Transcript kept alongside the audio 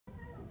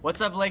What's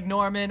up, Lake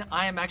Norman?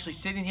 I am actually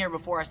sitting here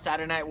before our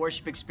Saturday night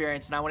worship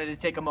experience, and I wanted to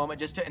take a moment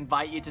just to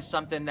invite you to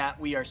something that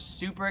we are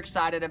super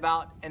excited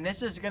about. And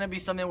this is going to be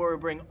something where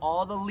we bring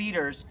all the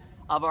leaders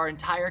of our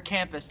entire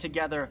campus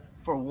together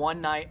for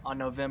one night on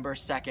November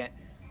 2nd.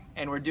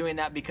 And we're doing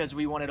that because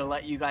we wanted to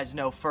let you guys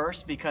know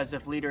first, because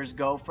if leaders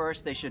go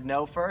first, they should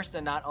know first.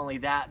 And not only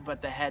that,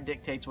 but the head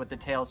dictates what the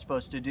tail is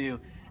supposed to do.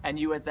 And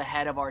you at the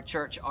head of our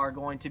church are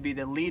going to be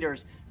the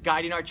leaders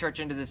guiding our church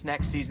into this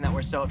next season that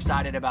we're so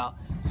excited about.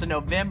 So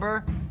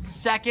November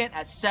 2nd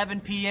at 7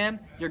 p.m.,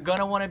 you're going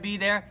to want to be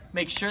there.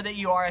 Make sure that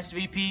you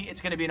RSVP. It's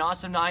going to be an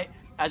awesome night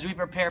as we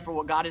prepare for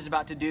what God is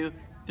about to do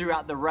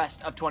throughout the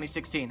rest of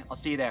 2016. I'll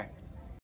see you there.